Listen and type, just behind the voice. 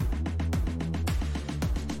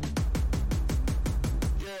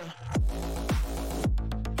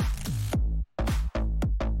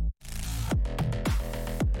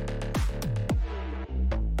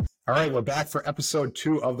All right, we're back for episode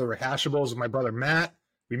 2 of the Rehashables with my brother Matt.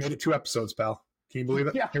 We made it 2 episodes, pal. Can you believe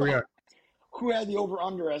it? Yeah. Here we are. Who had the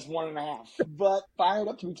over-under as 1.5? But fired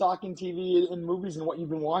up to be talking TV and movies and what you've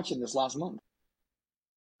been watching this last month.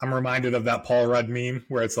 I'm reminded of that Paul Rudd meme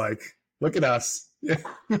where it's like, look at us. Who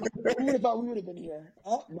would have thought we would have been here?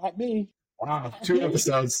 Oh, not me. Wow, 2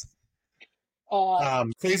 episodes.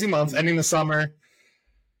 Crazy month, ending the summer.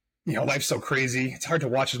 You know, life's so crazy. It's hard to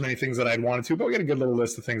watch as many things that I'd wanted to, but we got a good little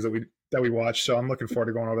list of things that we watched. So I'm looking forward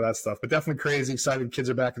to going over that stuff. But definitely crazy, excited.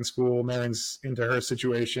 Kids are back in school. Marin's into her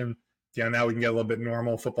situation. Yeah, now we can get a little bit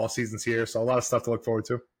normal. Football season's here, so a lot of stuff to look forward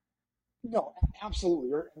to. No,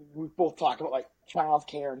 absolutely. We both talk about like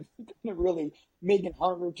childcare and really making it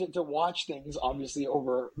harder to watch things, obviously,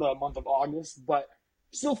 over the month of August, but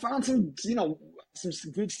still found some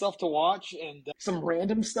good stuff to watch and some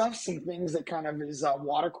random stuff, some things that kind of is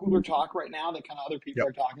water cooler talk right now that kind of other people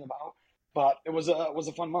are talking about. But it was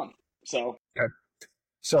a fun month. So, okay.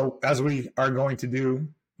 So as we are going to do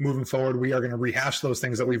moving forward, we are going to rehash those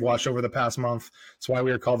things that we've watched over the past month. That's why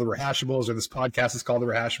we are called the Rehashables, or this podcast is called the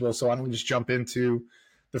Rehashables. So why don't we just jump into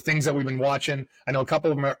the things that we've been watching? I know a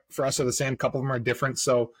couple of them for us are the same, a couple of them are different.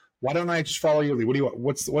 So why don't I just follow you, Lee? What do you want?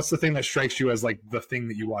 What's the thing that strikes you as like the thing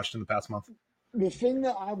that you watched in the past month? The thing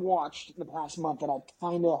that I watched in the past month that I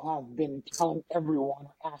kind of have been telling everyone,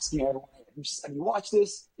 asking everyone, have you watched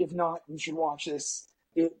this? If not, you should watch this.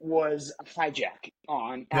 It was Hijack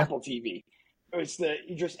on Apple TV. It's the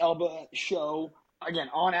Idris Elba show,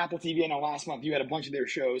 again, on Apple TV. I know last month you had a bunch of their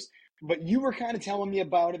shows, but you were kind of telling me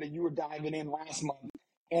about it and you were diving in last month.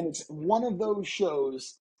 And it's one of those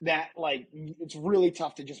shows that, like, it's really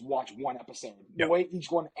tough to just watch one episode. The way each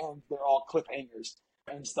one ends, they're all cliffhangers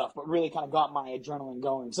and stuff, but really kind of got my adrenaline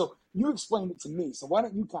going. So you explained it to me. So why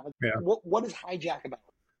don't you kind of, what is Hijack about?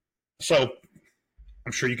 So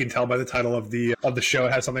I'm sure you can tell by the title of the show,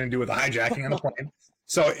 it has something to do with the hijacking on the plane.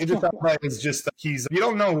 So Idris Elba is just, you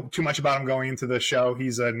don't know too much about him going into the show.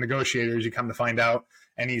 He's a negotiator, as you come to find out,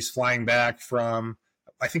 and he's flying back from,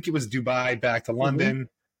 I think it was Dubai, back to London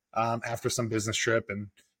after some business trip. And,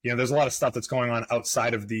 there's a lot of stuff that's going on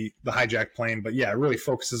outside of the hijack plane. But, yeah, it really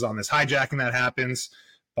focuses on this hijacking that happens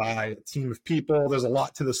by a team of people. There's a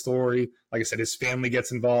lot to the story. Like I said, his family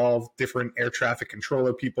gets involved. Different air traffic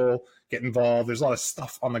controller people get involved. There's a lot of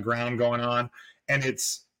stuff on the ground going on. And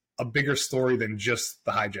it's a bigger story than just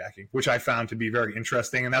the hijacking, which I found to be very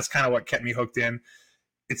interesting. And that's kind of what kept me hooked in.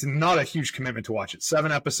 It's not a huge commitment to watch it.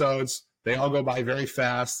 7 episodes. They all go by very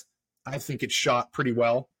fast. I think it's shot pretty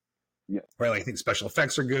well. Yeah. Right. Like, I think special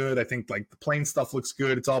effects are good. I think like the plane stuff looks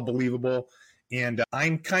good. It's all believable. And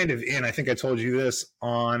I'm kind of in, I think I told you this,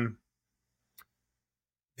 on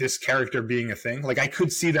this character being a thing. Like, I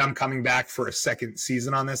could see them coming back for a second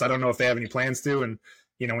season on this. I don't know if they have any plans to. And,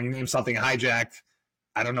 when you name something hijacked,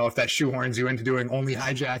 I don't know if that shoehorns you into doing only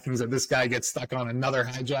hijackings, or this guy gets stuck on another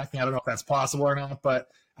hijacking. I don't know if that's possible or not, but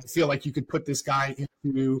I feel like you could put this guy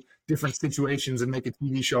into different situations and make a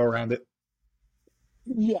TV show around it.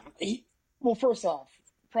 Yeah. Well, first off,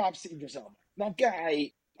 props to Idris Elba. That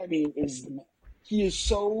guy, I mean, he is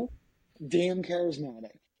so damn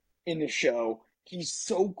charismatic in the show. He's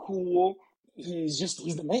so cool. He's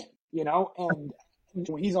the man, and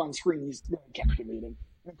when he's on screen, he's really captivating.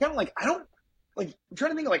 And kind of like, I'm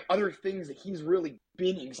trying to think of like other things that he's really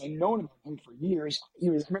been in, because I've known about him for years. I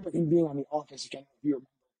remember him being on The Office, which I don't know if you remember.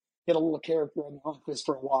 He had a little character in The Office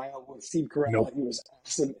for a while with Steve Carell. Nope. He was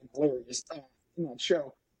awesome and hilarious in that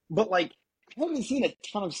show. But like, I haven't seen a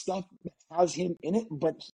ton of stuff that has him in it,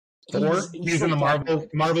 but he's in the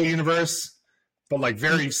Marvel universe, but like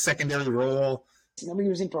very secondary role. Remember he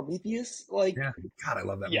was in Prometheus? Like, yeah, God, I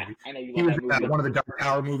love that movie. I know you love that movie. He was one of the Dark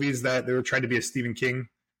Tower movies that they were trying to be a Stephen King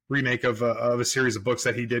remake of a series of books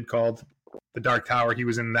that he did called The Dark Tower. He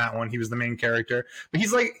was in that one. He was the main character. But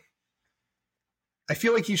he's like, I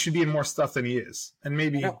feel like he should be in more stuff than he is. And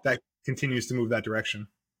maybe that continues to move that direction.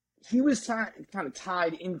 He was kind of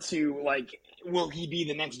tied into, like, will he be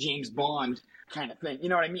the next James Bond kind of thing? You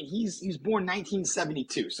know what I mean? He's born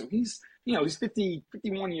 1972, so he's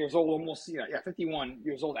 51 years old, almost, 51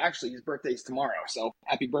 years old. Actually, his birthday's tomorrow, so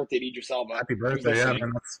happy birthday to Idris Elba. Happy birthday, yeah,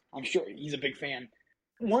 man. I'm sure he's a big fan.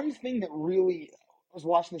 One thing that really, I was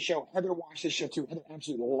watching the show, Heather watched this show too. Heather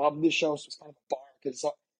absolutely loved this show, so it's kind of a bar, because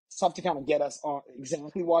it's tough to kind of get us on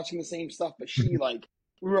exactly watching the same stuff, but she, like,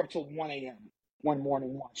 we were up till 1 a.m. one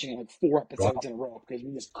morning watching like 4 episodes in a row, because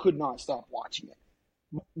we just could not stop watching it.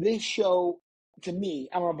 But this show, to me,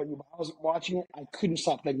 I don't know about you, but I was watching it, I couldn't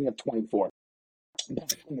stop thinking of 24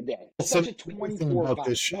 back in the day. It's such a 24 about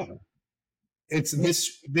this show. It's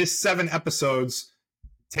this 7 episodes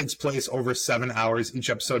takes place over 7 hours, each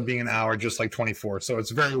episode being an hour, just like 24. So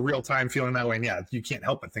it's very real time feeling that way. And yeah, you can't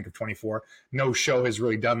help but think of 24. No show has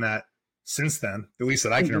really done that since then, at least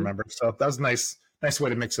that I can remember. So that was a nice way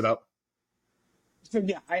to mix it up. So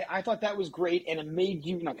yeah, I thought that was great, and it made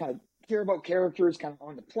you, kind of care about characters kind of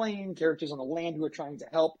on the plane, characters on the land who are trying to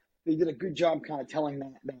help. They did a good job kind of telling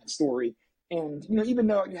that story. And, even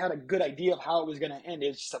though you had a good idea of how it was going to end,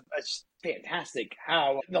 it's fantastic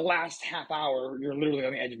how the last half hour, you're literally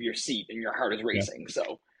on the edge of your seat and your heart is racing. Yeah.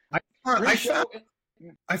 So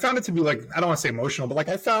I found it to be like, I don't want to say emotional, but like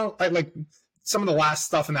I like some of the last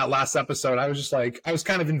stuff in that last episode, I was just like, I was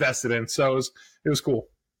kind of invested in. So it was cool.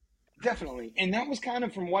 Definitely. And that was kind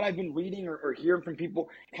of, from what I've been reading or hearing from people,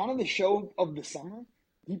 kind of the show of the summer.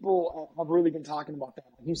 People have really been talking about that.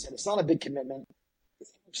 Like you said, it's not a big commitment.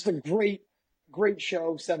 It's just a great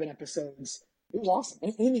show, 7 episodes. It was awesome.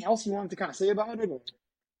 Anything else you wanted to kind of say about it? Or?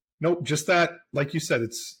 Nope, just that, like you said,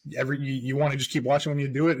 it's you want to just keep watching when you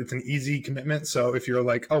do it. It's an easy commitment. So if you're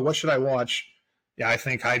like, oh, what should I watch? Yeah, I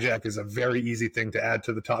think Hijack is a very easy thing to add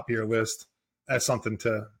to the top of your list as something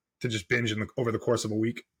to just binge over the course of a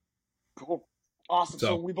week. Cool. Awesome.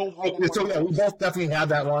 So we both had that one. Yeah, we both definitely had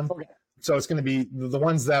that one. Okay. So it's going to be the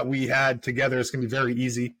ones that we had together. It's going to be very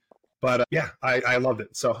easy. But yeah, I loved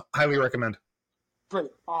it. So highly recommend.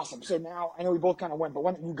 Great. Awesome. So now I know we both kind of went, but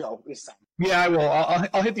why don't you go this time? Yeah, I will.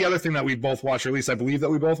 I'll hit the other thing that we both watched, or at least I believe that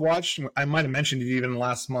we both watched. I might have mentioned it even in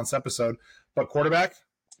last month's episode, but Quarterback,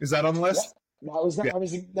 is that on the list? Yeah. That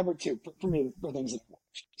was number 2 for me for things that I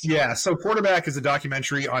watched. Yeah. So Quarterback is a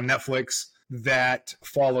documentary on Netflix that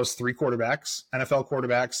follows 3 quarterbacks, NFL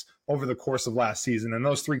quarterbacks, over the course of last season. And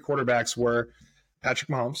those 3 quarterbacks were Patrick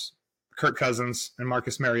Mahomes, Kirk Cousins, and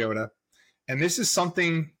Marcus Mariota. And this is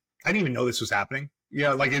something, I didn't even know this was happening.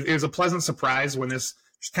 Yeah, like it was a pleasant surprise when this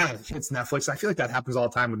just kind of hits Netflix. I feel like that happens all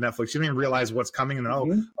the time with Netflix. You don't even realize what's coming, and oh,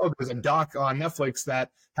 there's a doc on Netflix that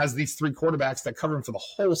has these 3 quarterbacks that cover them for the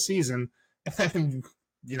whole season. And,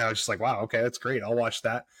 it's just like, wow, okay, that's great. I'll watch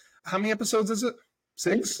that. How many episodes is it?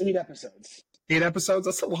 6? 8 episodes. 8 episodes?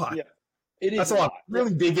 That's a lot. Yeah, it is. That's a lot.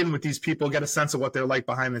 Really dig in with these people, get a sense of what they're like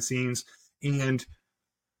behind the scenes. And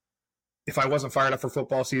if I wasn't fired up for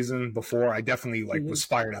football season before, I definitely was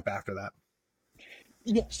fired up after that.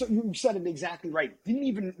 Yeah, so you said it exactly right.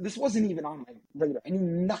 This wasn't even on my radar. I knew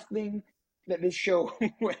nothing that this show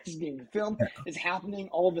was being filmed is happening.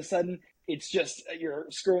 All of a sudden, it's just you're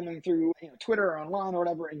scrolling through Twitter or online or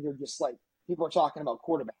whatever, and you're just like, people are talking about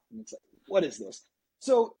quarterback, and it's like, what is this?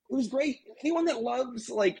 So it was great. Anyone that loves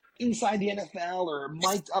like inside the NFL or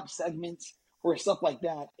mic'd up segments or stuff like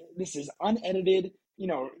that, this is unedited.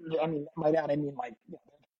 By that I mean like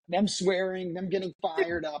them swearing, them getting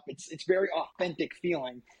fired up. It's very authentic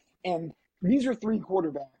feeling. And these are 3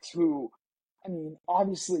 quarterbacks who,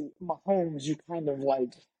 obviously Mahomes, you kind of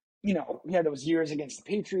like, he had those years against the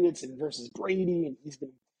Patriots and versus Brady, and he's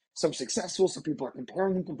been so successful, so people are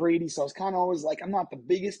comparing him to Brady. So I was kind of always like, I'm not the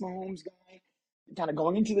biggest Mahomes guy kind of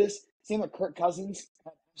going into this. Same with Kirk Cousins. I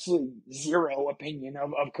have absolutely zero opinion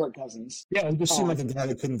of Kirk Cousins. Yeah, it just seemed like a guy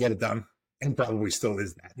that couldn't get it done. And probably still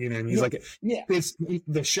is that, and he's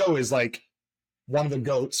the show is like one of the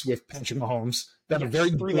GOATs with Patrick Mahomes, then a very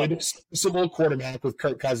good, serviceable quarterback with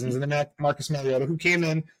Kirk Cousins, and then Marcus Mariota, who came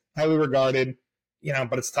in highly regarded,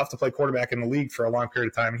 but it's tough to play quarterback in the league for a long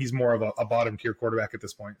period of time. He's more of a bottom tier quarterback at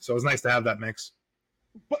this point. So it was nice to have that mix.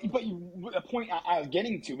 But the point I was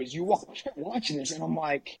getting to is you watching this, and I'm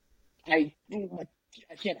like, I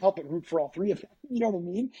can't help but root for all 3 of them. You know what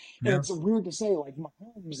I mean? Yeah. And it's weird to say, like,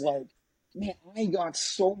 Mahomes, like, man, I got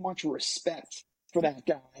so much respect for that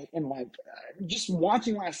guy. And like, just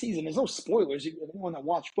watching last season, there's no spoilers. Anyone that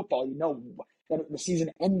watched football, that the season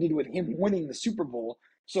ended with him winning the Super Bowl.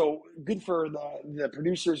 So good for the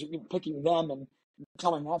producers picking them and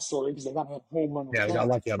telling that story, because they got a home run. Yeah, I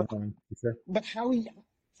like the other one for sure. But how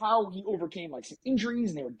he overcame like some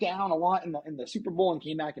injuries, and they were down a lot in the Super Bowl and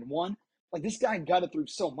came back and won. Like, this guy got it through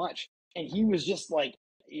so much, and he was just like,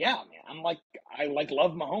 yeah, man, I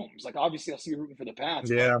love Mahomes. Like, obviously I'll see you rooting for the Pats.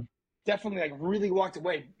 Yeah. Definitely really walked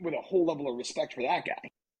away with a whole level of respect for that guy.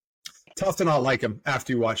 Tough to not like him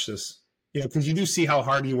after you watch this. Because you do see how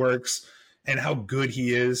hard he works and how good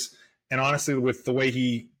he is. And honestly, with the way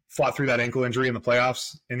he fought through that ankle injury in the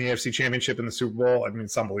playoffs, in the AFC Championship, in the Super Bowl,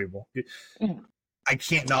 it's unbelievable. I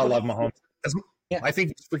can't not love Mahomes. I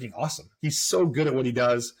think he's freaking awesome. He's so good at what he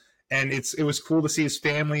does. And it was cool to see his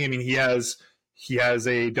family. He has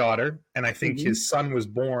a daughter, and I think his son was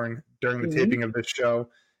born during the taping of this show.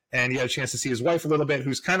 And he had a chance to see his wife a little bit,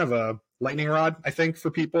 who's kind of a lightning rod, I think,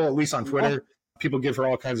 for people, at least on Twitter. People give her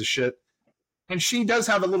all kinds of shit. And she does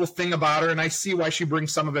have a little thing about her, and I see why she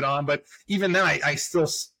brings some of it on. But even then,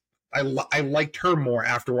 I liked her more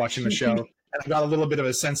after watching the show, and I got a little bit of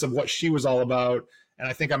a sense of what she was all about. And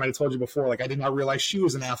I think I might have told you before, like I did not realize she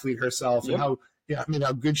was an athlete herself, and how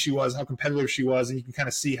how good she was, how competitive she was, and you can kind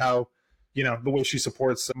of see how the way she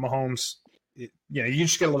supports Mahomes. You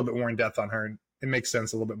just get a little bit more in depth on her, and it makes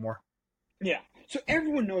sense a little bit more. Yeah. So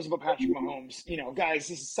everyone knows about Patrick Mahomes. Guys,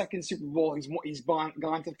 this is his second Super Bowl. He's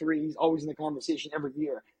gone to 3. He's always in the conversation every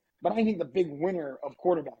year. But I think the big winner of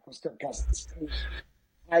quarterback was Kirk Cousins.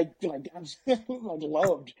 I absolutely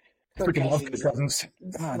loved Kirk Cousins.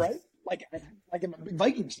 Right? Like I'm a big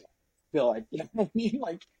Vikings fan. I feel like, what I mean?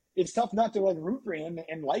 Like, it's tough not to root for him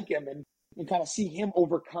and like him and kind of see him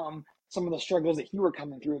overcome some of the struggles that he were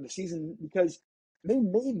coming through in the season, because they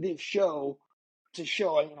made this show to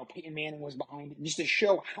show, Peyton Manning was behind it, just to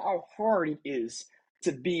show how hard it is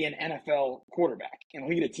to be an NFL quarterback and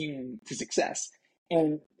lead a team to success.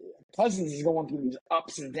 And Cousins is going through these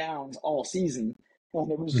ups and downs all season.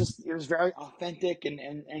 And it was very authentic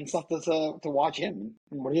and stuff to watch him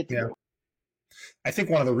and what he had to do. I think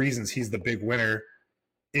one of the reasons he's the big winner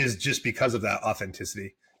is just because of that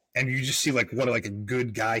authenticity. And you just see what a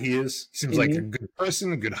good guy he is. He seems like a good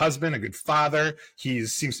person, a good husband, a good father. He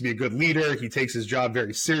seems to be a good leader. He takes his job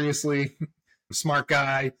very seriously. Smart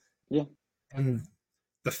guy. Yeah. And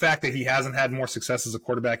the fact that he hasn't had more success as a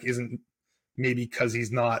quarterback isn't maybe because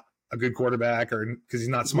he's not a good quarterback or because he's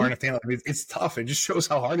not smart enough to handle it. It's tough. It just shows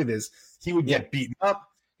how hard it is. He would get beaten up.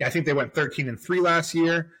 I think they went 13-3 last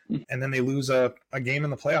year, and then they lose a game in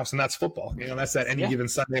the playoffs, and that's football. That's that any given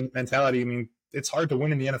Sunday mentality. I mean, it's hard to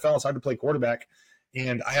win in the NFL. It's hard to play quarterback,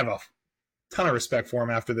 and I have a ton of respect for him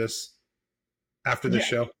after this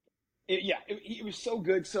show. It was so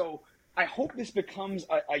good. So I hope this becomes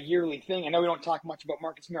a yearly thing. I know we don't talk much about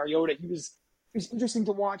Marcus Mariota. It was interesting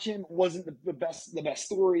to watch him. It wasn't the best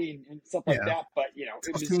story and stuff like that, but it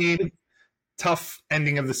was tough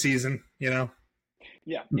ending of the season.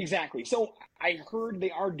 Yeah, exactly. So I heard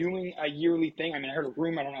they are doing a yearly thing. I mean, I heard a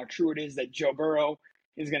rumor, I don't know how true it is, that Joe Burrow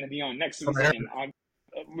is going to be on next season. And I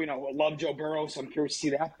love Joe Burrow, so I'm curious to see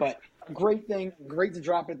that. But a great thing, great to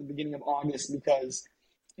drop it at the beginning of August because,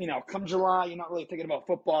 come July, you're not really thinking about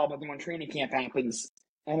football, but then when training camp happens,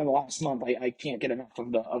 end of the last month, I can't get enough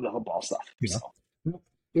of the football stuff. So.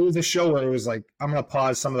 It was a show where it was like, I'm going to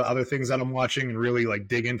pause some of the other things that I'm watching and really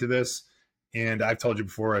dig into this. And I've told you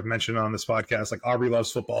before, I've mentioned on this podcast, Aubrey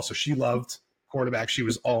loves football. So she loved quarterback. She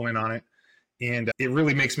was all in on it. And it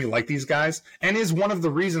really makes me like these guys and is one of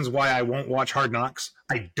the reasons why I won't watch Hard Knocks.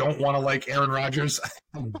 I don't want to like Aaron Rodgers.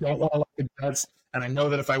 I don't want to like the Jets. And I know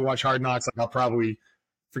that if I watch Hard Knocks, I'll probably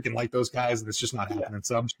freaking like those guys. And it's just not happening.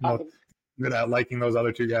 So I'm just good at liking those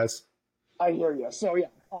other two guys. I hear you. So,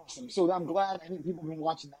 awesome. So I'm glad. I think people have been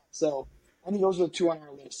watching that. So I think those are the two on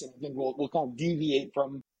our list. And I think we'll kind of deviate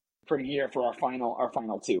from here for our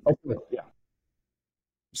final two. Okay. Yeah.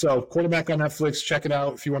 So quarterback on Netflix, check it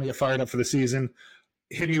out if you want to get fired up for the season.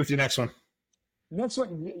 Hit me with your next one. Next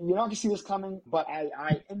one, you're not going to see this coming, but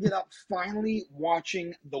I ended up finally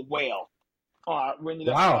watching The Whale.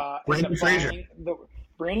 Brandon Fraser.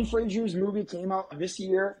 Brandon Fraser's movie came out this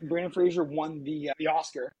year. Brandon Fraser won the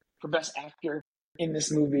Oscar for Best Actor in this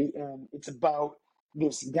movie, and it's about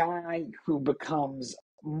this guy who becomes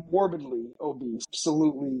morbidly obese,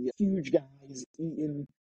 absolutely huge guy. He's eating,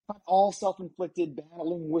 all self-inflicted,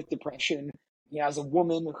 battling with depression. He has a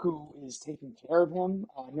woman who is taking care of him,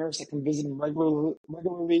 a nurse that can visit him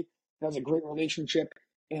regularly. He has a great relationship,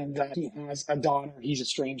 and he has a daughter he's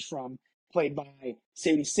estranged from, played by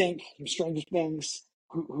Sadie Sink from Stranger Things,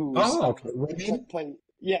 who's the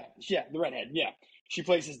redhead. Yeah, she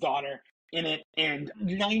plays his daughter in it, and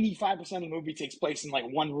 95% of the movie takes place in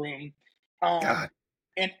one room.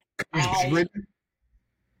 And he's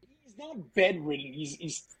not bedridden.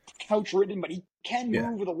 He's couch ridden, but he can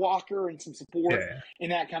move with a walker and some support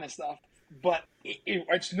and that kind of stuff. But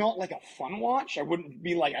it's not like a fun watch. I wouldn't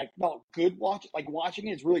be I felt good watching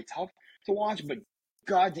it. It's really tough to watch, but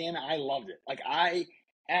God damn it, I loved it. I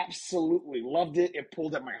absolutely loved it. It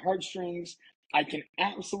pulled at my heartstrings. I can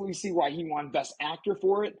absolutely see why he won Best Actor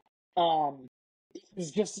for it.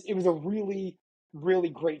 It was a really, really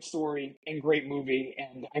great story and great movie,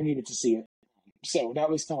 and I needed to see it. So that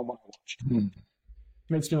was kind of what I watched.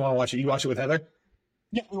 Makes me want to watch it. You watch it with Heather?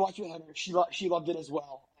 Yeah, we watched it with Heather. She loved it as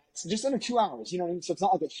well. It's just under 2 hours, you know what I mean? So it's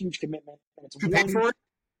not like a huge commitment. And it's you paid for it?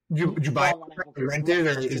 Did you buy it? You rent it,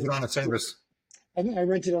 or is it on a service? I think I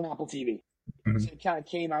rented it on Apple TV. Mm-hmm. So it kind of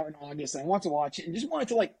came out in August, and I wanted to watch it and just wanted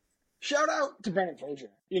to shout out to Brendan Fraser,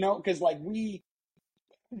 because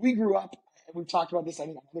we grew up. We've talked about this, I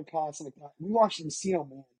think, on other podcasts. We watched Encino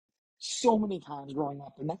Man so many times growing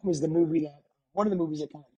up, and that was one of the movies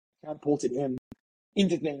that kind of catapulted him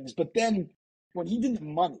into things. But then when he did The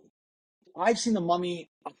Mummy, I've seen The Mummy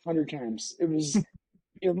 100 times.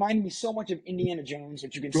 It reminded me so much of Indiana Jones,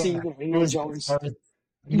 which you can see in Indiana Jones.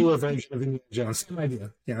 Newer version of Indiana Jones. Same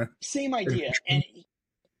idea. Yeah. Same idea. And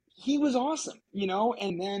he was awesome,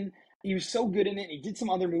 and then he was so good in it. He did some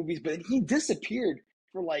other movies, but he disappeared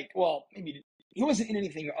for maybe he wasn't in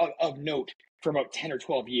anything of note for about 10 or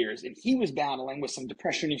 12 years. And he was battling with some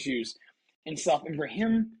depression issues and stuff. And for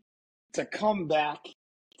him to come back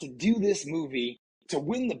to do this movie, to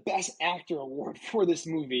win the Best Actor award for this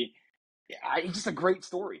movie, it's just a great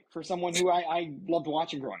story for someone who I loved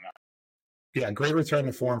watching growing up. Yeah, great return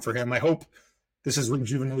to form for him. I hope this has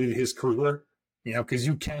rejuvenated his career, because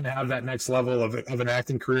you can have that next level of an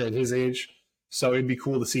acting career at his age. So it'd be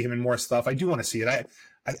cool to see him in more stuff. I do want to see it.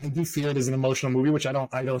 I do fear it is an emotional movie, which I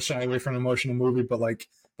don't shy away from an emotional movie, but like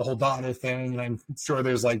the whole daughter thing, and I'm sure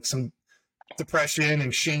there's like some depression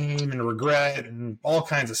and shame and regret and all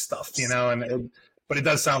kinds of stuff, but it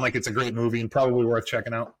does sound like it's a great movie and probably worth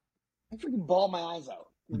checking out. I freaking bawled my eyes out.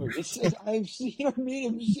 You know what I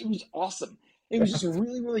mean? It was awesome. It was just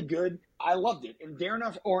really, really good. I loved it. And Darren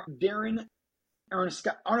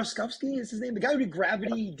Aronofsky is his name. The guy who did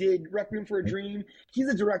Gravity, did Requiem for a Dream. He's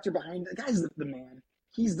the director behind it. The guy's the man.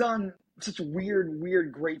 He's done such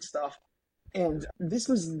weird, great stuff. And this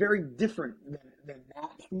was very different than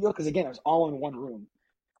that feel, because again, it was all in one room.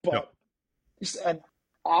 But just an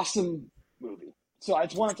awesome movie. So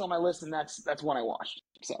it's one that's on my list, and that's one I watched.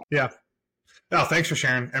 So yeah. No, thanks for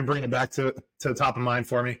sharing and bringing it back to the top of mind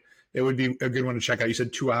for me. It would be a good one to check out. You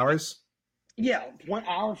said 2 hours? Yeah, 1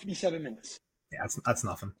 hour and 57 minutes. Yeah, that's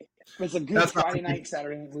nothing. It's a good Friday night,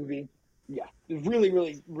 Saturday night movie. Yeah, really,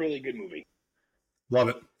 really, really good movie. Love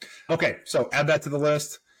it. Okay, so add that to the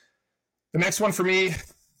list. The next one for me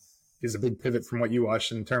is a big pivot from what you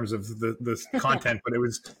watched in terms of the content, but it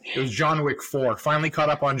was John Wick 4. Finally caught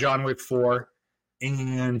up on John Wick 4,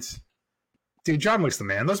 and dude, John Wick's the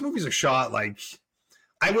man. Those movies are shot like,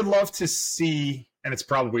 I would love to see, and it's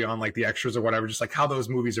probably on like the extras or whatever, just like how those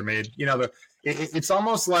movies are made. It's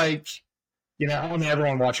almost like, I mean,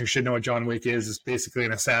 everyone watching should know what John Wick is. It's basically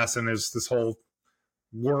an assassin. There's this whole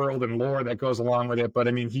world and lore that goes along with it. But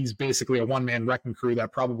I mean, he's basically a one-man wrecking crew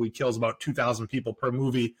that probably kills about 2,000 people per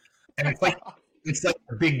movie. And it's like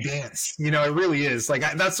a big dance. It really is. Like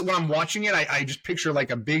that's when I'm watching it, I just picture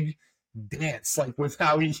like a big dance, like with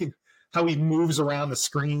how he moves around the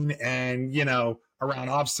screen and, around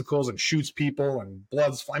obstacles and shoots people and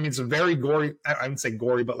bloods. I mean, it's a very gory, I wouldn't say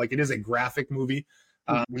gory, but like it is a graphic movie.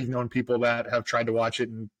 We've known people that have tried to watch it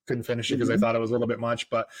and couldn't finish it because they thought it was a little bit much.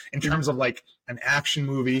 But in terms of like an action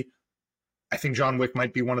movie, I think John Wick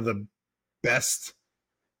might be one of the best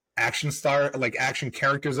action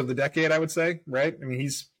characters of the decade, I would say, right? I mean,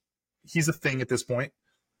 he's a thing at this point.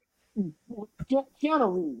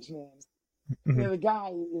 Keanu Reeves, man. Mm-hmm. The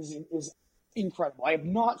guy is incredible. I have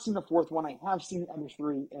not seen the fourth one. I have seen the other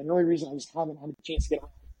three, and the only reason I just haven't had a chance to get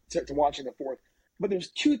around to watching the fourth. But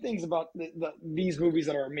there's two things about these movies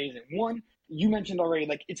that are amazing. One, you mentioned already,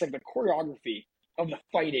 like it's like the choreography of the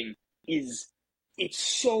fighting it's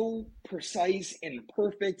so precise and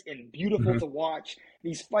perfect and beautiful to watch.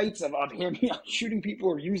 These fights of him shooting people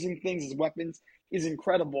or using things as weapons is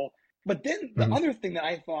incredible. But then the other thing that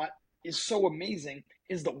I thought is so amazing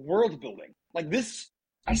is the world building. Like this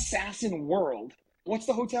assassin world. What's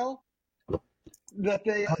the hotel?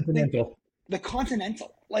 Continental. The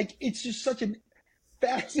Continental. Like it's just such a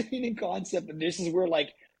fascinating concept. And this is where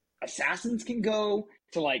like assassins can go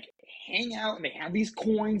to like hang out, and they have these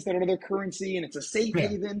coins that are their currency, and it's a safe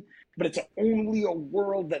haven, but it's only a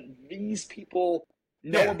world that these people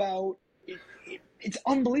know about. It's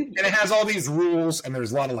unbelievable. And it has all these rules, and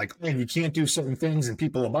there's a lot of like, man, you can't do certain things, and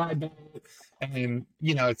people abide by it. And,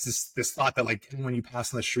 it's this thought that like anyone you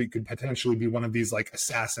pass on the street could potentially be one of these like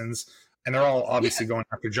assassins. And they're all obviously going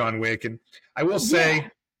after John Wick. And I will say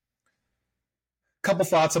a couple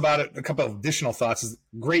thoughts about it, a couple of additional thoughts is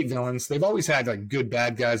great villains. They've always had like good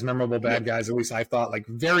bad guys, memorable bad guys. At least I thought like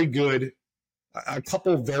very good. A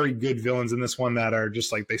couple very good villains in this one that are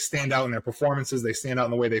just like they stand out in their performances. They stand out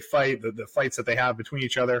in the way they fight. The fights that they have between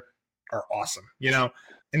each other are awesome,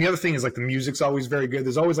 And the other thing is like the music's always very good.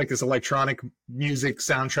 There's always like this electronic music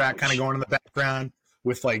soundtrack kind of going in the background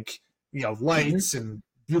with like, lights and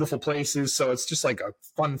beautiful places. So it's just like a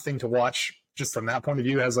fun thing to watch just from that point of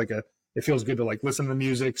view. It feels good to like listen to the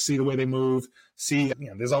music, see the way they move, see,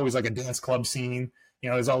 there's always like a dance club scene.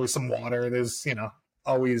 There's always some water. There's,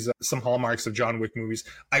 always some hallmarks of John Wick movies.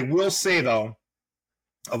 I will say, though,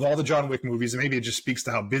 of all the John Wick movies, and maybe it just speaks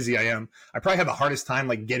to how busy I am, I probably had the hardest time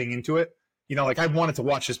like getting into it. You know, like I wanted to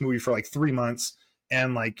watch this movie for like 3 months,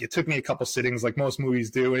 and like it took me a couple sittings, like most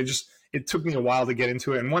movies do. It took me a while to get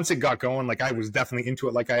into it, and once it got going, like I was definitely into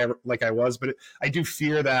it, like I was. But I do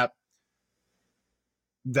fear that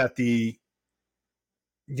the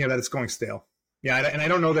that it's going stale. Yeah, and I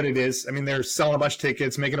don't know that it is. I mean, they're selling a bunch of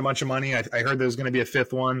tickets, making a bunch of money. I heard there's going to be a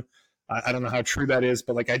fifth one. I don't know how true that is,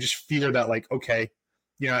 but like I just fear that like okay,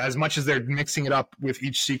 as much as they're mixing it up with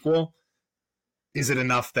each sequel, is it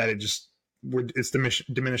enough that it's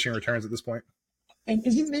diminishing returns at this point? And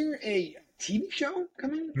isn't there a TV show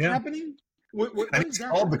happening? What I think it's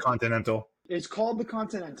called The Continental. It's called The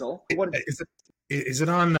Continental. Is it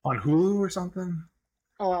on Hulu or something?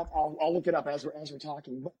 Oh, I'll look it up as we're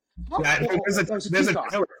talking. There's a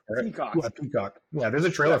trailer for it. Peacock. Yeah, there's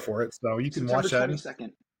a trailer for it, so you can watch that.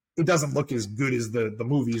 22nd. It doesn't look as good as the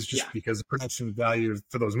movies, just because the production value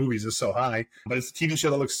for those movies is so high. But it's a TV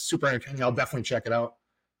show that looks super entertaining. I'll definitely check it out.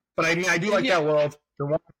 But I mean, I do like that world. The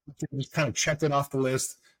one just kind of checked it off the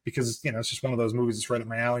list because it's just one of those movies that's right up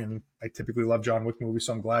my alley, and I typically love John Wick movies,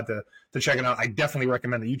 so I'm glad to check it out. I definitely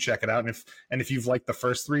recommend that you check it out, and if you've liked the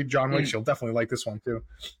first 3 John Wicks, you'll definitely like this one too.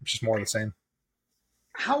 It's just more of the same.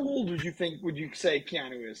 How old would you say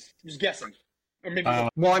Keanu is? Just guessing, or maybe.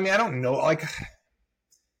 Well, I mean, I don't know. Like,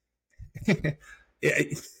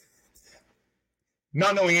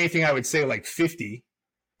 not knowing anything, I would say like 50.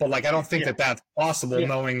 But like, I don't think that's possible,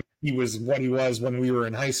 knowing he was what he was when we were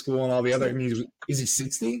in high school and all the other. I mean, is he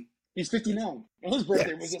 60? He's 59. And his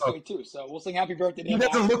birthday was yesterday too, so we'll sing happy birthday to him. He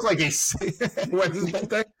doesn't look like he's. When's his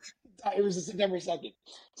birthday? It was September 2nd.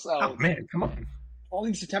 So. Oh man, come on! All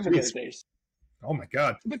these September birthdays. Oh my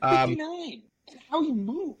God! But 59, how he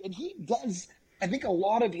moved, and he does. I think a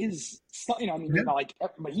lot of his, but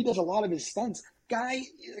he does a lot of his stunts. Guy,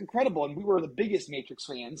 incredible, and we were the biggest Matrix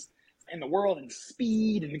fans in the world, and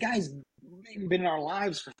Speed, and the guy's been in our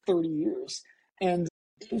lives for 30 years, and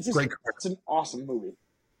it's just it's an awesome movie.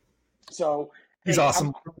 So he's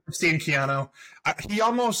awesome. I've seen Keanu. To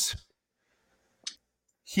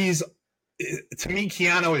me,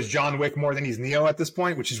 Keanu is John Wick more than he's Neo at this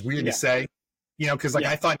point, which is weird to say, because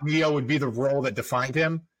I thought Neo would be the role that defined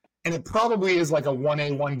him. And it probably is like a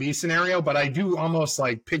 1A, 1B scenario, but I do almost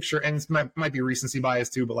like picture, and it might be recency bias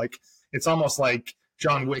too, but like it's almost like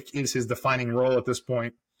John Wick is his defining role at this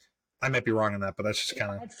point. I might be wrong on that, but that's just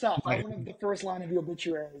kind of. That's tough. I think the first line of the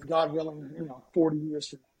obituary, God willing, 40 years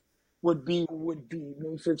from now, would be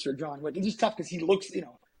Matrix or John Wick. It's just tough because he looks,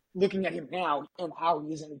 looking at him now and how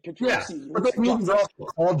he is in the picture. Yeah, but the movies are also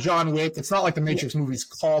called John Wick. It's not like the Matrix movies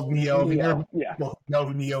called Neo. People know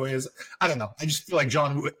who Neo is. I don't know. I just feel like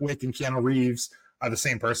John Wick and Keanu Reeves are the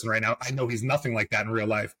same person right now. I know he's nothing like that in real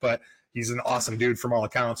life, but he's an awesome dude from all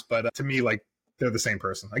accounts. But to me, like, they're the same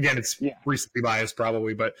person. Again, it's recently biased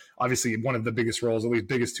probably, but obviously one of the biggest roles, at least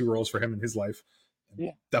biggest 2 roles for him in his life.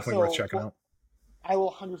 Yeah, definitely worth checking out. I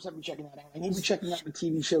will 100% be checking that out. I will be checking out the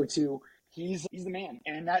TV show too. He's the man,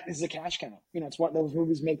 and that is a cash cow. It's what those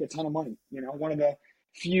movies make a ton of money. One of the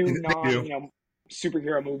few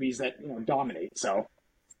superhero movies that dominate. So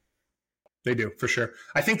they do for sure.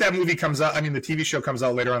 I think that movie comes out. I mean, the TV show comes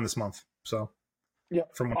out later on this month. So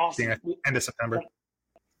from what I'm seeing, end of September.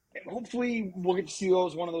 Hopefully, we'll get to see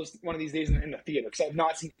those one of these days in the theater because I've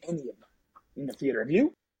not seen any of them in the theater. Have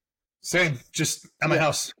you? Same, just at my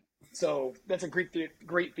house. So that's a great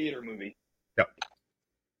theater movie. Yep.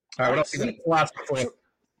 All right, what else?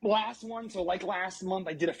 Last one. So like last month,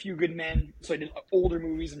 I did A Few Good Men. So I did older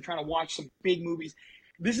movies. I'm trying to watch some big movies.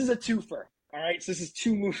 This is a twofer. All right. So this is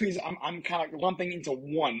 2 movies. I'm kind of lumping into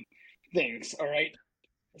one things. All right.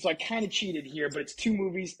 So I kind of cheated here, but it's 2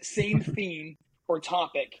 movies, same theme or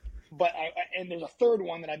topic. But and there's a third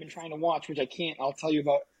one that I've been trying to watch, which I'll tell you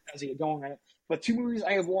about as I get going on it. But 2 movies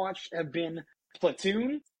I have watched have been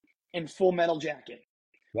Platoon and Full Metal Jacket.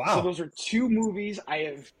 Wow. So those are 2 movies I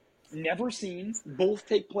have never seen. Both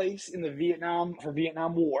take place in the Vietnam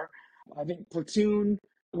War. I think Platoon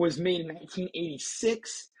was made in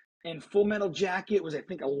 1986, and Full Metal Jacket was, I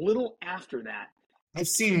think, a little after that. I've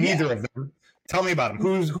seen neither of them. Tell me about them.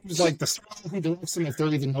 Who's like the star who directs them, if they're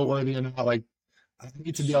even noteworthy or not? Like, I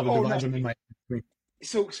need to be able to divide them in my.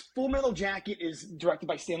 So Full Metal Jacket is directed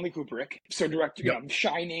by Stanley Kubrick. So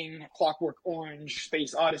Shining, Clockwork Orange,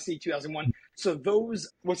 Space Odyssey, 2001. So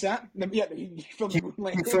those, what's that? He filmed the Moon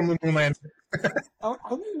Landing. From the Moon Landing. I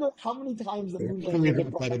don't even know how many times the Moon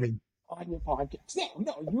Landing on your podcast.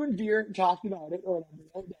 No, you and Veer talked about it, or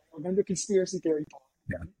we're going to do conspiracy theory talk.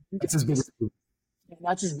 Yeah, that's his biggest movie. And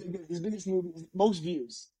that's his biggest movie. Most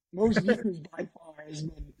views by far has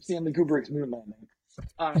been Stanley Kubrick's Moon Landing.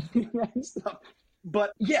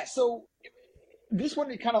 But yeah, so this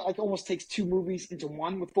one, it kind of like almost takes two movies into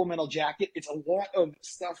one with Full Metal Jacket. It's a lot of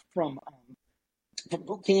stuff from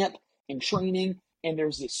boot camp and training, and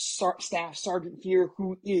there's this staff sergeant here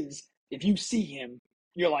who is, if you see him,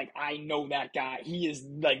 you're like, I know that guy. He is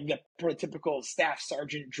like the prototypical staff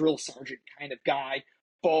sergeant, drill sergeant kind of guy,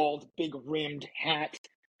 bald, big rimmed hat.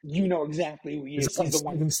 You know exactly who he is. He's the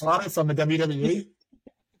one Slaughter from the WWE.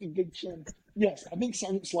 Big chin. Yes, I think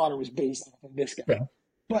Sergeant Slaughter was based off of this guy. Yeah.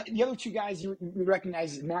 But the other two guys you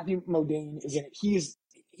recognize is Matthew Modine is in it. He's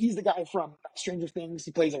the guy from Stranger Things.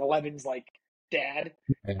 He plays like Eleven's like dad,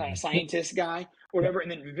 scientist guy, or whatever. And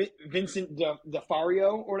then Vincent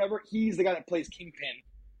D'Afario or whatever. He's the guy that plays Kingpin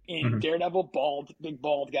in Daredevil. Big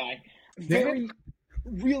bald guy.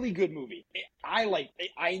 Really good movie.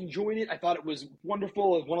 I enjoyed it. I thought it was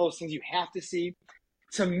wonderful. It was one of those things you have to see.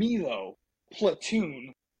 To me, though,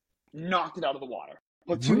 Platoon knocked it out of the water.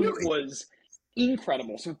 Platoon was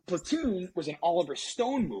incredible. So Platoon was an Oliver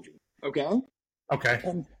Stone movie, okay? Okay.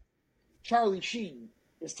 And Charlie Sheen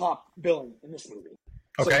is top billing in this movie.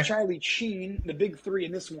 Okay. So Charlie Sheen, the big three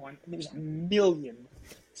in this one, and there's a million.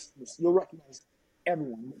 You'll recognize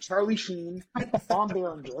everyone. Charlie Sheen, Tom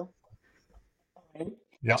Berenger. Right?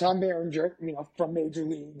 Yep. Tom Berenger, from Major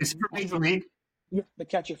League. Is he from Major League? Yeah, the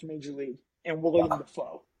catcher from Major League. And William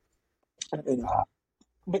Dafoe.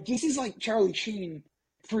 But this is like Charlie Sheen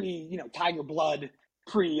pre, Tiger Blood,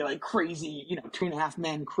 pre like crazy, 2.5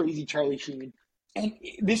 Men, crazy Charlie Sheen. And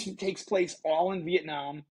this takes place all in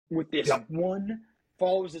Vietnam with this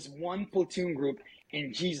follows this one platoon group.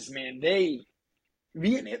 And Jesus, man, they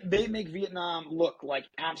make Vietnam look like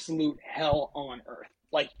absolute hell on earth.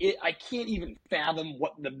 Like I can't even fathom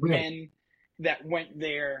what the men that went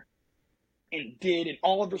there and did. And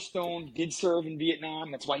Oliver Stone did serve in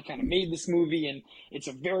Vietnam. That's why he kind of made this movie. And it's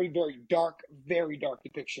a very, very dark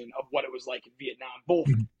depiction of what it was like in Vietnam, both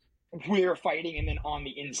where they were fighting and then on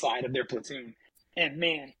the inside of their platoon. And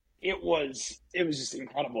man, it was just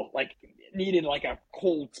incredible. Like it needed like a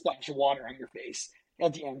cold splash of water on your face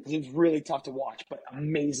at the end because it was really tough to watch, but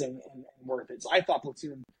amazing and worth it. So I thought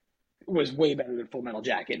Platoon was way better than Full Metal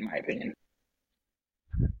Jacket, in my opinion.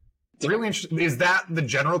 Really interesting. Is that the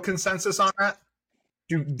general consensus on that?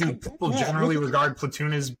 Do people generally regard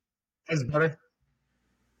Platoon as better?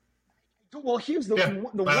 Well, here's the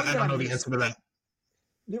one. I don't know the answer to that.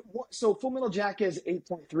 So Full Metal Jacket is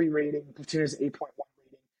 8.3 rating. Platoon is 8.1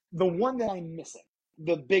 rating. The one that I'm missing,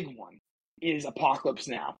 the big one, is Apocalypse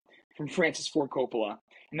Now from Francis Ford Coppola,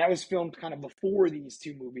 and that was filmed kind of before these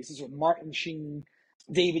two movies. This was Martin Sheen,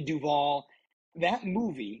 David Duvall. That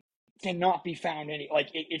movie cannot be found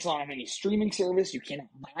it's not on any streaming service. You cannot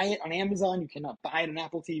buy it on Amazon. You cannot buy it on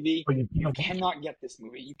Apple TV. You cannot get this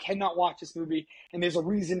movie. You cannot watch this movie. And there's a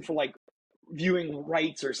reason for like viewing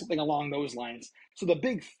rights or something along those lines. So the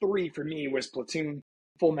big three for me was Platoon,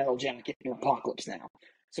 Full Metal Jacket, and Apocalypse Now.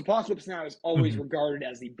 So Apocalypse Now is always regarded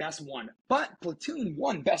as the best one, but Platoon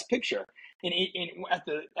won Best Picture. And at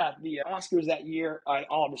the Oscars that year,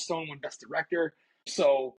 Oliver Stone won Best Director.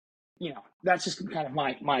 So, that's just kind of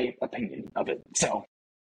my opinion of it. So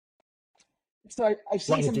I've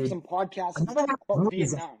seen some podcasts about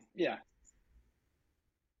Vietnam. Yeah.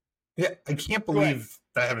 Yeah, I can't believe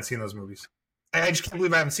that I haven't seen those movies. I just can't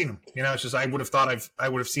believe I haven't seen them. It's just I would have thought I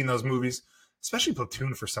would have seen those movies, especially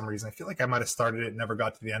Platoon for some reason. I feel like I might have started it and never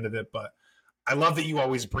got to the end of it, but I love that you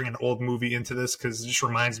always bring an old movie into this because it just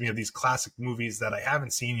reminds me of these classic movies that I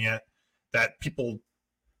haven't seen yet that people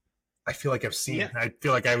I feel like I've seen. Yeah. I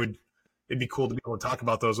feel like it'd be cool to be able to talk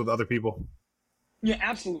about those with other people. Yeah,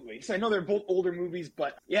 absolutely. So I know they're both older movies,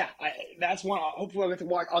 but yeah, that's one. Hopefully I'll get to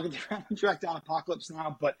watch. I'll get to track down Apocalypse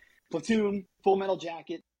Now, but Platoon, Full Metal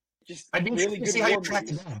Jacket, just I'd be really good to see how you track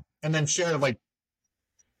it down, and then share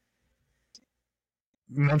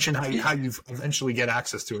mention how you eventually get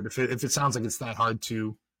access to it. If it sounds like it's that hard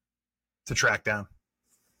to track down.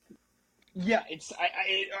 Yeah,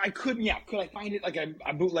 could I find it like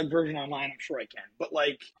a bootleg version online? I'm sure I can, but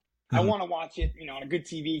I want to watch it, on a good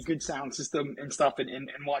TV, good sound system and stuff, and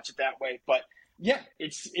watch it that way. But yeah,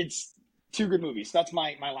 it's two good movies. That's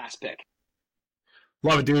my last pick.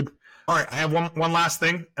 Love it, dude. All right, I have one last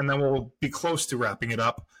thing, and then we'll be close to wrapping it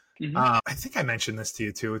up. I think I mentioned this to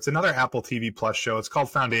you too. It's another Apple TV Plus show. It's called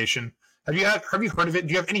Foundation. Have you heard of it?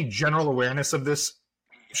 Do you have any general awareness of this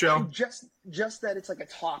show? Just that it's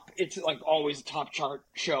it's like always a top chart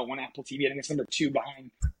show on Apple TV. I think it's number 2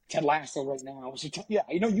 behind Ted Lasso right now. So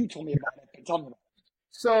you told me about it. But tell me about it.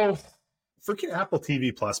 So freaking Apple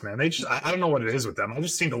TV Plus, man. I don't know what it is with them. I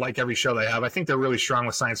just seem to like every show they have. I think they're really strong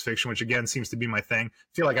with science fiction, which again seems to be my thing.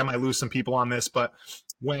 I feel like I might lose some people on this, but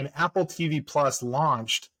when Apple TV Plus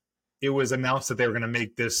launched, it was announced that they were going to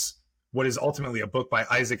make this, what is ultimately a book by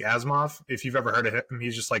Isaac Asimov. If you've ever heard of him,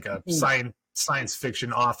 he's just like a science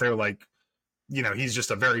fiction author. Like, he's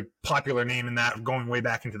just a very popular name in that, going way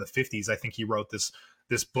back into the 50s. I think he wrote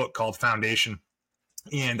this book called Foundation.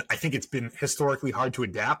 And I think it's been historically hard to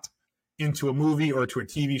adapt into a movie or to a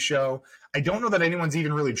TV show. I don't know that anyone's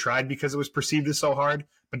even really tried because it was perceived as so hard,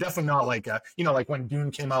 but definitely not like, like when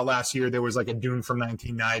Dune came out last year, there was like a Dune from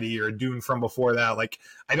 1990 or a Dune from before that. Like,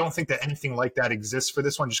 I don't think that anything like that exists for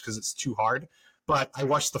this one just because it's too hard. But I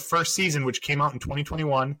watched the first season, which came out in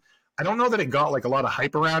 2021. I don't know that it got like a lot of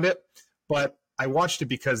hype around it, but I watched it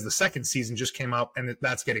because the second season just came out and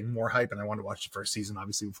that's getting more hype. And I wanted to watch the first season,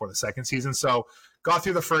 obviously, before the second season. So got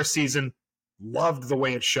through the first season, loved the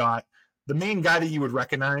way it shot. The main guy that you would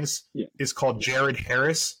recognize is called Jared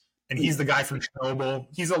Harris, and he's the guy from Chernobyl.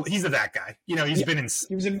 He's that guy. He's been in.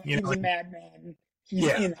 He was a madman. He's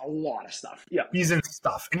in a lot of stuff. Yeah, he's in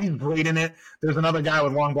stuff, and he's great in it. There's another guy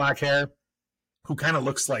with long black hair who kind of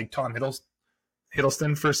looks like Tom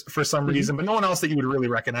Hiddleston for some reason, but no one else that you would really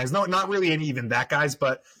recognize. No, not really any even that guys,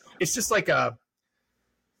 but it's just like I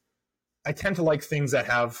tend to like things that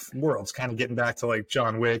have worlds, kind of getting back to like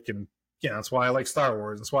John Wick, and that's why I like Star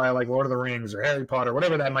Wars. That's why I like Lord of the Rings or Harry Potter,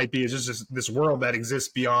 whatever that might be. It's just this world that exists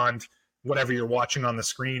beyond whatever you're watching on the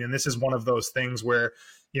screen. And this is one of those things where,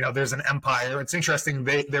 there's an empire. It's interesting.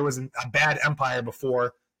 There was a bad empire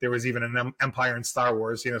before there was even an empire in Star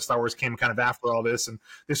Wars. Star Wars came kind of after all this, and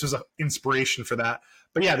this was an inspiration for that.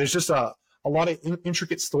 This there's just a lot of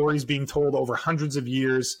intricate stories being told over hundreds of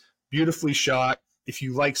years, beautifully shot. If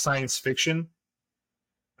you like science fiction,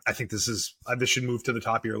 I think this should move to the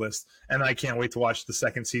top of your list. And I can't wait to watch the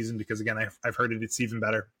second season because, again, I've heard it's even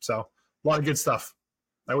better. So a lot of good stuff.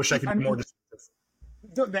 I wish I could do more.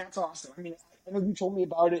 That's awesome. I mean, I know you told me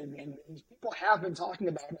about it, and people have been talking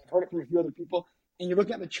about it. I've heard it from a few other people. And you look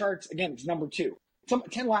at the charts, again, it's number 2.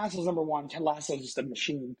 Ted Lasso's number 1. Ted Lasso is just a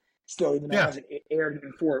machine still, even though it hasn't aired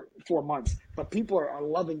in four months. But people are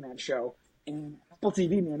loving that show. And Apple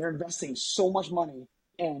TV, man, they're investing so much money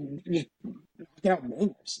and just knocking out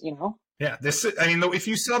bangers, Yeah, if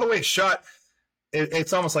you saw the way it's shot,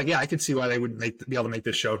 it's almost like, I could see why they would be able to make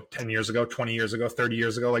this show 10 years ago, 20 years ago, 30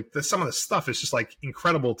 years ago. Like, some of the stuff is just like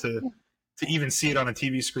incredible to even see it on a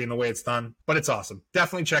TV screen the way it's done. But it's awesome.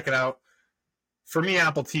 Definitely check it out. For me,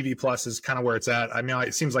 Apple TV Plus is kind of where it's at. I mean,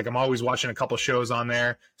 it seems like I'm always watching a couple shows on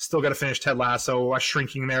there. Still got to finish Ted Lasso. I watched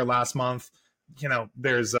Shrinking there last month.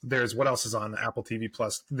 There's what else is on Apple TV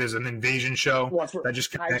Plus? There's an invasion show that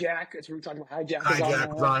just Hijack. That's what we're talking about.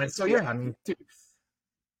 Hijack is on it. So I mean, dude,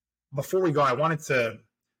 before we go, I wanted to,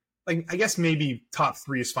 I guess maybe top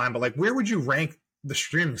 3 is fine, but where would you rank the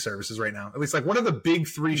streaming services right now? At least what are the big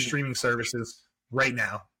 3 streaming services right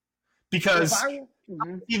now? Because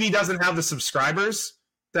TV doesn't have the subscribers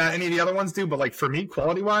that any of the other ones do, but for me,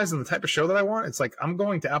 quality wise and the type of show that I want, it's I'm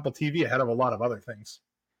going to Apple TV ahead of a lot of other things.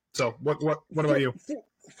 So what about you?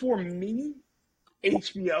 For me,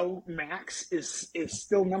 HBO Max is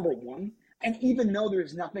still number 1. And even though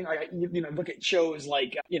there's nothing, look at shows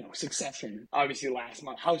like, Succession, obviously last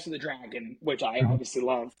month, House of the Dragon, which I obviously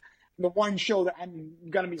love. The one show that I'm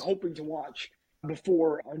going to be hoping to watch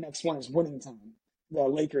before our next one is Winning Time. The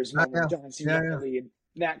Lakers, John C. Reilly, and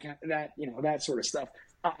that sort of stuff.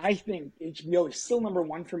 I think HBO is still number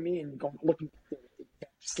 1 for me, and looking at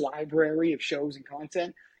the library of shows and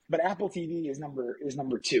content. But Apple TV is number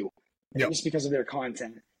 2, just because of their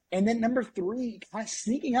content. And then number 3, kind of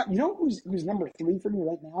sneaking up. You know who's number 3 for me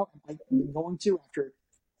right now? I've been going to after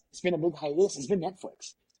it's been a big hiatus. It's been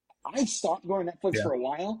Netflix. I stopped going to Netflix for a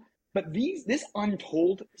while, but this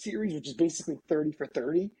Untold series, which is basically 30 for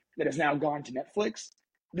 30, that has now gone to Netflix,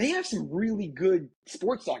 they have some really good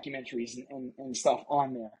sports documentaries and stuff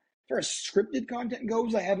on there. As far as scripted content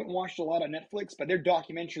goes, I haven't watched a lot on Netflix, but their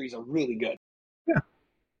documentaries are really good. Yeah.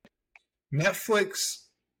 Netflix.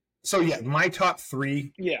 So my top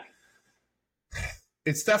 3. Yeah.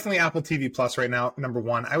 It's definitely Apple TV Plus right now, number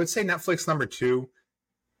 1. I would say Netflix number 2.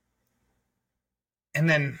 And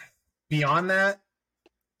then beyond that,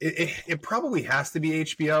 it probably has to be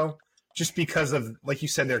HBO, just because of, like you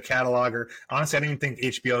said, their catalog. Or honestly, I don't even think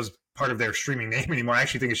HBO is part of their streaming name anymore. I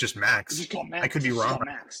actually think it's just Max. It's just called Max. I could be wrong.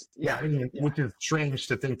 Max. Yeah, which is strange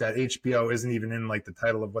to think that HBO isn't even in the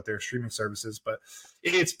title of what their streaming service is. But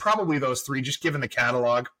it's probably those 3, just given the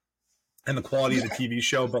catalog and the quality of the TV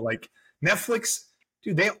show. But Netflix,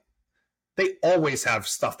 dude, they always have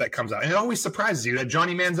stuff that comes out, and it always surprises you that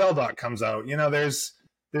Johnny Manziel doc comes out.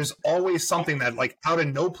 There's always something that out of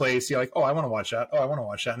no place you're like, oh, I want to watch that. Oh, I want to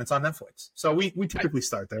watch that, and it's on Netflix. So we typically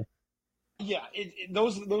start there. Yeah,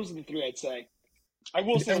 those are the 3 I'd say. I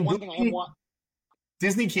will say one thing I want.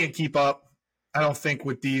 Disney can't keep up, I don't think,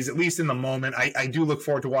 with these, at least in the moment. I do look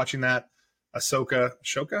forward to watching that Ahsoka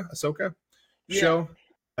show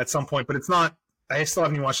at some point, but it's not. I still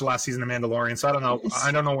haven't even watched the last season of Mandalorian, so I don't know.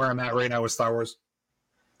 I don't know where I'm at right now with Star Wars.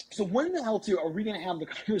 So when the hell, too, are we going to have the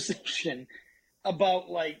conversation about,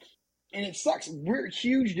 like, and it sucks, we're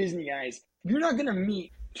huge Disney guys. You're not going to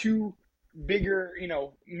meet two bigger,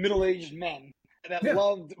 middle-aged men that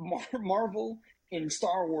loved Marvel and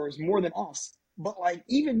Star Wars more than us. But, like,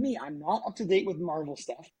 even me, I'm not up to date with Marvel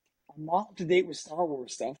stuff. I'm not up to date with Star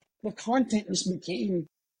Wars stuff. The content just became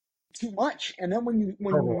too much. And then when you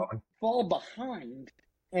fall behind,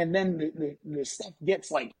 and then the stuff gets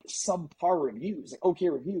like subpar reviews, like okay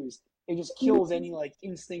reviews, it just kills any like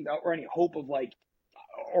instinct or any hope of like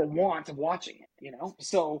or want of watching it,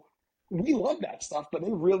 So we love that stuff, but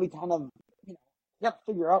they really kind of got to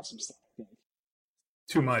figure out some stuff.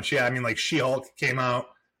 Too much, yeah. I mean, like She-Hulk came out.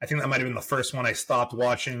 I think that might have been the first one I stopped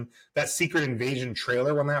watching. That Secret Invasion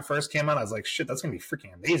trailer when that first came out, I was like, shit, that's gonna be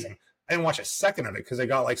freaking amazing. I didn't watch a second of it because I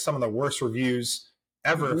got like some of the worst reviews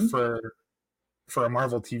ever for a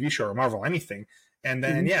Marvel TV show or Marvel anything. And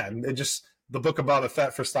then it just the Book of Boba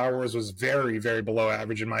Fett for Star Wars was very, very below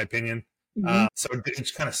average in my opinion. So it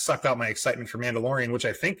just kind of sucked out my excitement for Mandalorian, which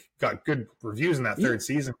I think got good reviews in that third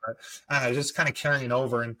season. But just kind of carrying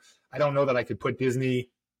over, and I don't know that I could put Disney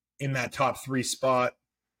in that top 3 spot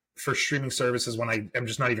for streaming services when I am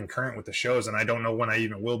just not even current with the shows, and I don't know when I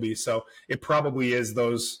even will be. So it probably is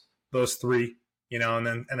those 3, and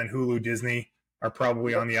then Hulu, Disney are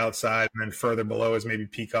probably on the outside, and then further below is maybe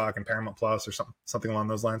Peacock and Paramount Plus or something along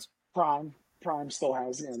those lines. Prime still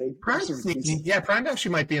has, Prime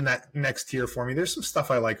actually might be in that next tier for me. There's some stuff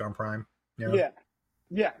I like on Prime.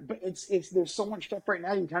 Yeah, but it's there's so much stuff right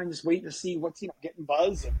now. You kind of just wait to see what's getting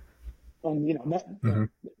buzz, and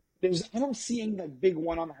there's I don't see any like big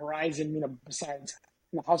one on the horizon. Besides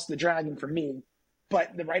House of the Dragon for me.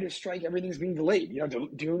 But the writer's strike, everything's being delayed.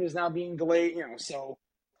 Dune is now being delayed. So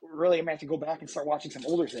really, I'm gonna have to go back and start watching some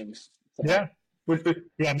older things. So. Yeah,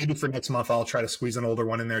 maybe for next month I'll try to squeeze an older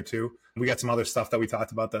one in there too. We got some other stuff that we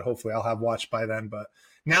talked about that hopefully I'll have watched by then. But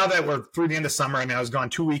now that we're through the end of summer, I was gone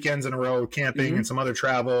 2 weekends in a row camping and some other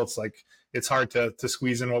travel. It's like it's hard to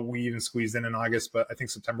squeeze in what we even squeezed in August. But I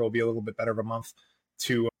think September will be a little bit better of a month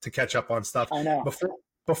to catch up on stuff. I know.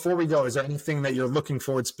 Before we go, is there anything that you're looking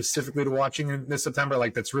forward specifically to watching in this September,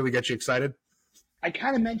 like that's really got you excited? I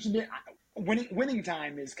kind of mentioned it. Winning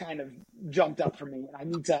Time is kind of jumped up for me. I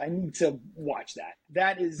need to watch that.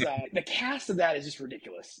 That is the cast of that is just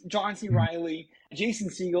ridiculous. John C. Reilly, Jason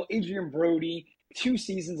Segel, Adrian Brody. 2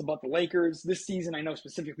 seasons about the Lakers. This season, I know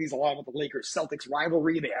specifically is a lot about the Lakers-Celtics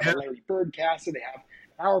rivalry. They have a Larry Bird casted. They have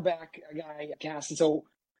Auerbach guy casted. So.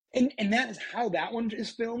 And that is how that one is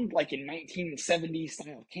filmed, like in 1970s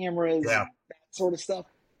style cameras, and that sort of stuff.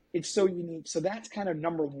 It's so unique. So that's kind of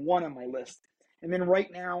number 1 on my list. And then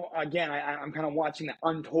right now, again, I'm kind of watching the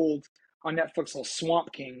Untold on Netflix called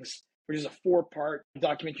Swamp Kings, which is a 4-part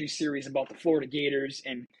documentary series about the Florida Gators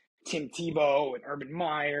and Tim Tebow and Urban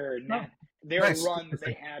Meyer and their run that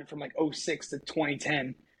they had from like 2006 to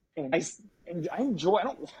 2010. And I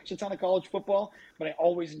don't watch a ton of college football, but I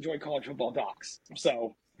always enjoy college football docs.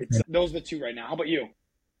 So those are the 2 right now. How about you?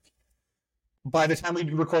 By the time we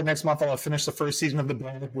record next month, I'll have finished the first season of The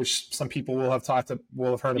Bear, which some people will have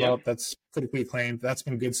heard about. That's critically acclaimed. That's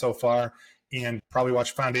been good so far. And probably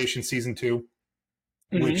watch Foundation season 2,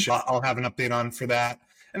 which I'll have an update on for that.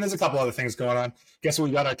 And there's a couple other things going on. Guess what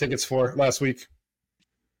we got our tickets for last week?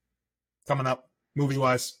 Coming up,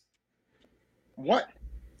 movie-wise. What?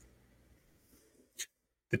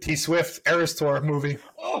 The T Swift Eras Tour movie.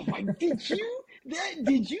 Oh my!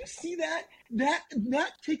 Did you see that?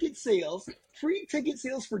 That ticket sales, free ticket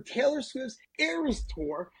sales for Taylor Swift's Eras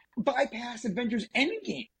Tour bypass Avengers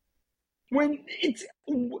Endgame. When it's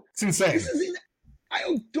insane.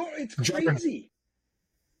 It's crazy.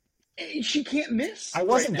 She can't miss. I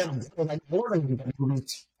wasn't getting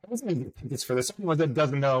tickets for this. Anyone that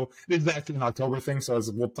doesn't know, this is actually an October thing, so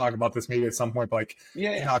we'll talk about this maybe at some point. But like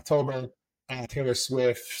in October, Taylor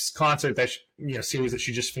Swift's concert series that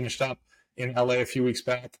she just finished up in LA a few weeks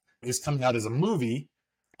back is coming out as a movie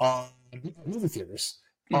on movie theaters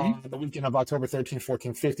on the weekend of October 13th,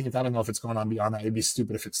 14th, 15th. I don't know if it's going on beyond that. It'd be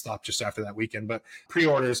stupid if it stopped just after that weekend. But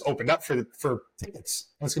pre-orders opened up for tickets.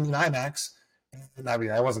 It's going to be an IMAX. And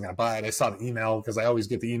I wasn't going to buy it. I saw the email because I always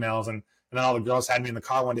get the emails. And then all the girls had me in the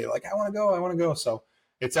car one day like, I want to go. So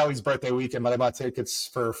it's Ellie's birthday weekend, but I bought tickets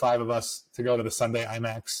for 5 of us to go to the Sunday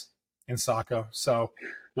IMAX in Saco. So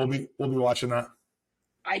we'll be watching that.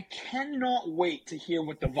 I cannot wait to hear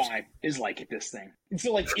what the vibe is like at this thing. And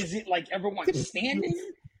so, like, is it like everyone standing?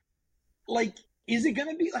 Like, Is it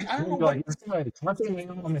gonna be like I don't know Like, what? he's gonna constantly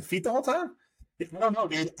on his feet the whole time. I don't know,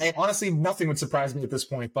 dude. Honestly, nothing would surprise me at this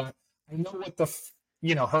point. But I know what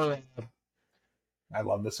her. I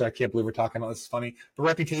love this. I can't believe we're talking about this. It's funny. The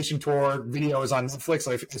Reputation tour video is on Netflix.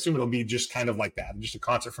 I assume it'll be just kind of like that, just a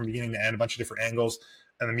concert from beginning to end, a bunch of different angles,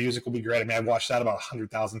 and the music will be great. I mean, I've watched that about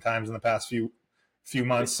 100,000 times in the past few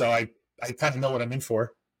months, so I kind of know what I'm in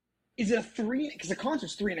for. Is it a 3? Because the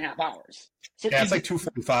concert's 3.5 hours. So yeah, it's like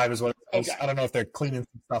 2:45 is what it says. Okay. I don't know if they're cleaning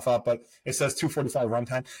stuff up, but it says 2:45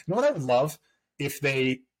 runtime. You know what I would love if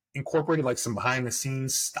they incorporated like some behind the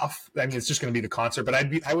scenes stuff. I mean, it's just going to be the concert, but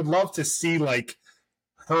I would love to see like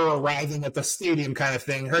her arriving at the stadium kind of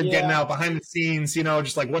thing, her getting out behind the scenes,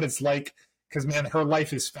 just like what it's like. Because man, her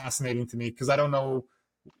life is fascinating to me. Because I don't know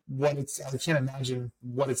I can't imagine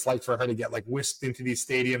what it's like for her to get like whisked into these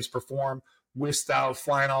stadiums, perform, whisked out,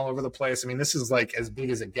 flying all over the place. I mean, this is like as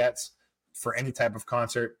big as it gets for any type of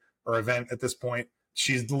concert or event at this point.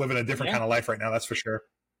 She's living a different kind of life right now, that's for sure.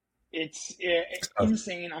 It's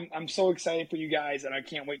insane. I'm so excited for you guys, and I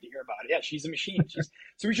can't wait to hear about it. Yeah, she's a machine.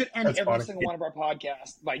 So we should end every single one of our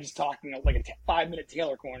podcasts by just talking like a 5-minute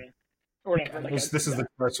Taylor corner or whatever. This is the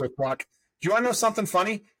Swift block. Do you want to know something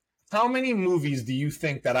funny? How many movies do you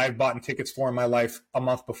think that I've bought tickets for in my life a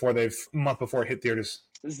month before it hit theaters?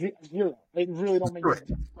 Zero. They really don't make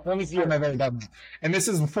sense. Only time I've ever done that. And this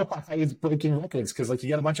is why it's breaking records, because like you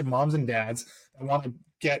got a bunch of moms and dads that want to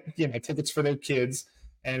get tickets for their kids.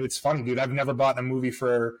 And it's funny, dude. I've never bought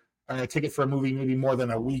a ticket for a movie maybe more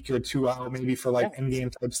than a week or 2 out, maybe for like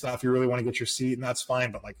in-game type stuff. You really want to get your seat, and that's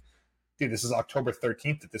fine. But like, dude, this is October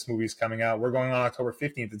 13th that this movie's coming out. We're going on October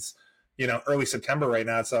 15th. It's early September right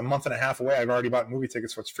now. It's a month and a half away. I've already bought movie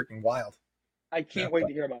tickets, so it's freaking wild. I can't wait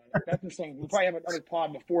to hear about it. That's insane. We'll probably have another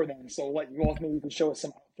pod before then, so let you all maybe you can show us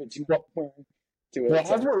some outfits you might wearing to it.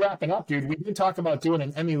 Well, as we're wrapping up, dude, we did talk about doing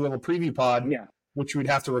an Emmy little preview pod, which we'd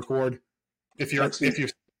have to record if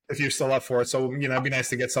you're still up for it. So it'd be nice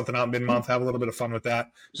to get something out mid-month, have a little bit of fun with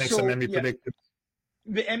that, make some Emmy predictions.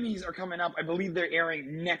 The Emmys are coming up. I believe they're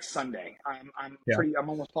airing next Sunday. I'm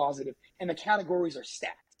almost positive, and the categories are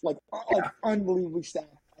stacked, like unbelievably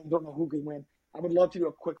stacked. I don't know who can win. I would love to do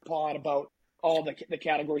a quick pod about all the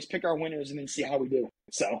categories, pick our winners, and then see how we do.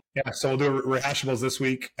 So we'll do Rehashables this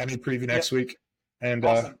week, Emmy preview next week, and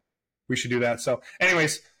we should do that. So,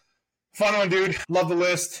 anyways, fun one, dude. Love the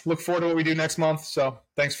list. Look forward to what we do next month. So,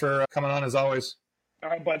 thanks for coming on as always. All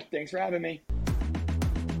right, bud. Thanks for having me.